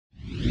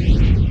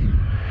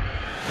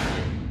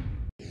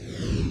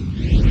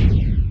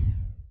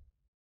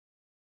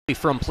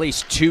from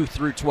place 2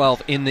 through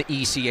 12 in the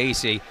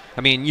ECAC.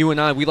 I mean, you and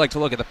I, we like to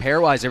look at the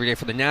pairwise every day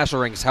for the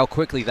national rankings, how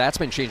quickly that's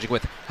been changing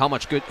with how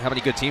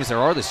many good teams there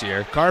are this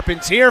year.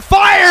 Carpentier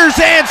fires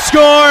and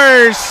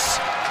scores!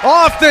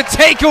 Off the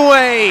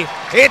takeaway,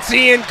 it's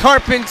Ian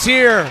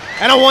Carpentier,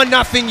 and a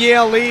 1-0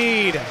 Yale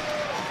lead.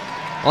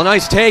 A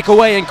nice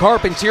takeaway, and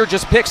Carpentier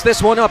just picks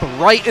this one up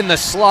right in the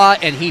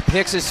slot, and he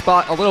picks his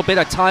spot, a little bit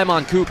of time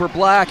on Cooper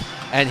Black,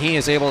 and he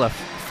is able to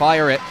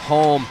fire it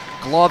home.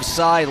 Glove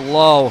side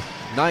low.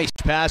 Nice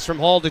pass from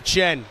Hall to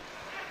Chen.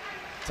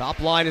 Top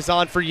line is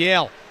on for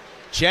Yale.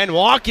 Chen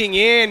walking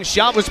in,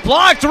 shot was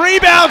blocked,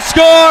 rebound,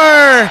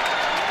 score!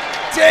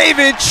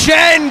 David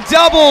Chen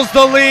doubles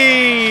the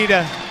lead.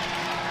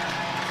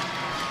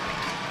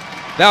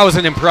 That was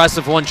an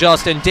impressive one,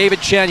 Justin.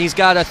 David Chen, he's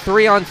got a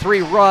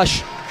 3-on-3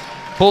 rush.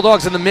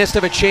 Bulldogs in the midst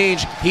of a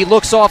change. He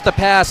looks off the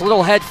pass, a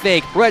little head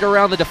fake right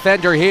around the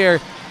defender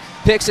here.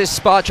 Picks his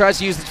spot, tries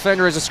to use the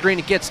defender as a screen.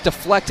 It gets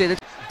deflected.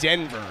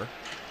 Denver.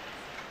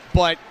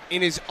 But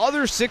in his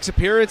other 6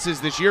 appearances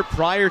this year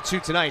prior to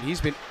tonight,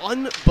 he's been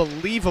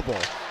unbelievable.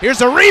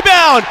 Here's a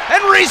rebound,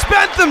 and Reese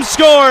Bentham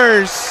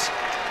scores!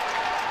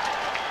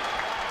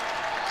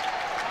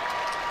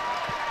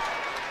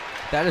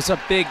 That is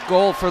a big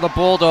goal for the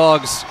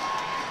Bulldogs.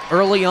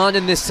 Early on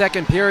in this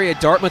second period,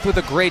 Dartmouth with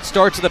a great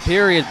start to the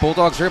period.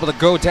 Bulldogs were able to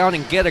go down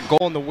and get a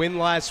goal. In the win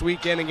last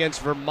weekend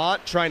against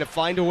Vermont, trying to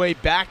find a way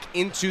back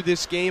into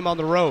this game on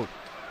the road.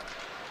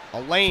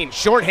 Elaine,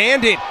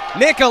 shorthanded.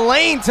 Nick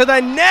Elaine to the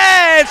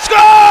net. Score!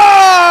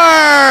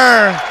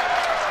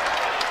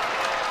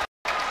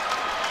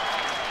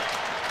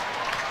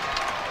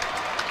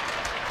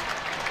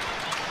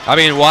 I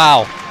mean,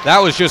 wow. That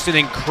was just an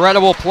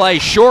incredible play.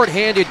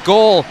 Shorthanded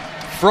goal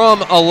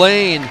from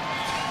Elaine.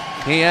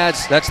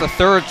 That's the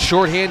 3rd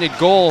shorthanded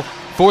goal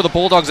for the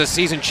Bulldogs this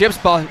season. Chips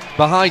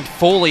behind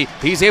Foley.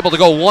 He's able to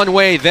go one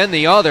way, then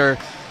the other.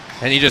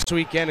 And he just... This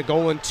weekend, a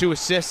goal and 2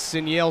 assists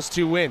in Yale's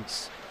 2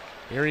 wins.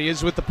 Here he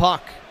is with the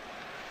puck.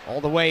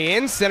 All the way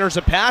in, centers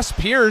a pass.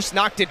 Pierce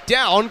knocked it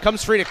down,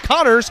 comes free to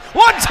Connors.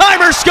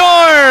 One-timer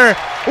score!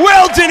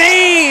 Will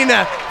Deneen,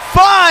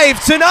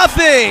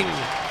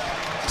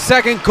 5-0.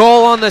 Second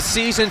goal on the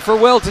season for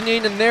Will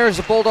Deneen, and there's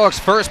the Bulldogs'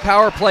 first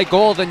power play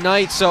goal of the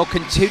night, so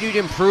continued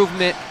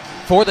improvement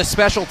for the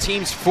special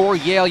teams for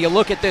Yale. You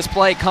look at this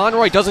play,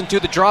 Conroy doesn't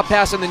do the drop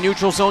pass in the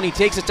neutral zone. He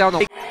takes it down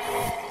the